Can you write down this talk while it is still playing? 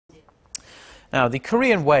Now, the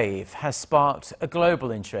Korean wave has sparked a global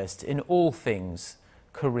interest in all things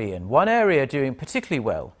Korean. One area doing particularly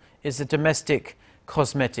well is the domestic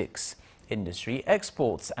cosmetics industry.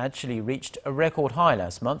 Exports actually reached a record high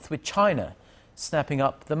last month, with China snapping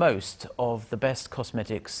up the most of the best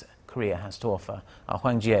cosmetics Korea has to offer. Our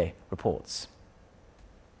Hwang Ji-hye reports.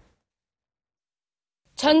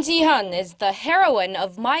 Jun Ji-hyun is the heroine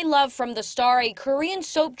of My Love from the Star, a Korean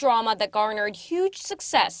soap drama that garnered huge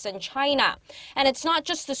success in China. And it's not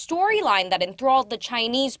just the storyline that enthralled the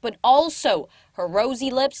Chinese, but also her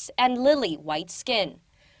rosy lips and lily white skin.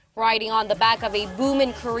 Riding on the back of a boom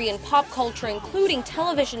in Korean pop culture, including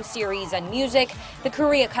television series and music, the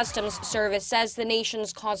Korea Customs Service says the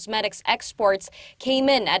nation's cosmetics exports came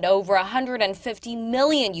in at over $150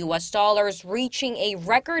 million, reaching a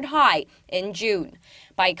record high in June.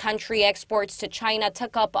 By country, exports to China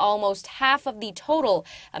took up almost half of the total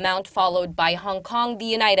amount, followed by Hong Kong, the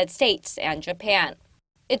United States, and Japan.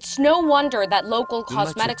 It's no wonder that local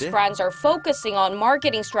cosmetics brands are focusing on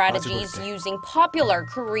marketing strategies using popular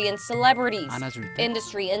Korean celebrities.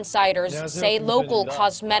 Industry insiders say local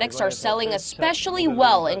cosmetics are selling especially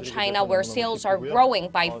well in China, where sales are growing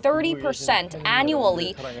by 30%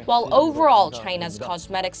 annually, while overall China's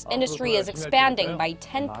cosmetics industry is expanding by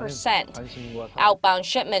 10%. Outbound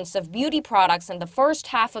shipments of beauty products in the first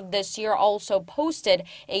half of this year also posted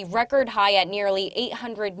a record high at nearly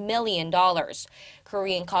 $800 million.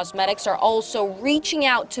 Korean cosmetics are also reaching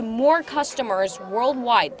out to more customers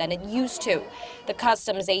worldwide than it used to. The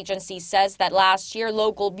customs agency says that last year,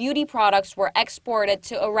 local beauty products were exported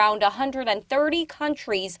to around 130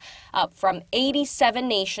 countries, up from 87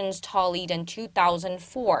 nations tallied in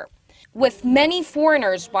 2004. With many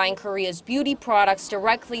foreigners buying Korea's beauty products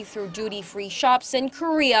directly through duty-free shops in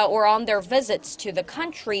Korea or on their visits to the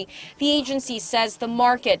country, the agency says the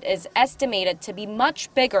market is estimated to be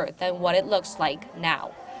much bigger than what it looks like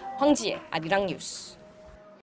now. Hwang Ji-hye, Arirang News.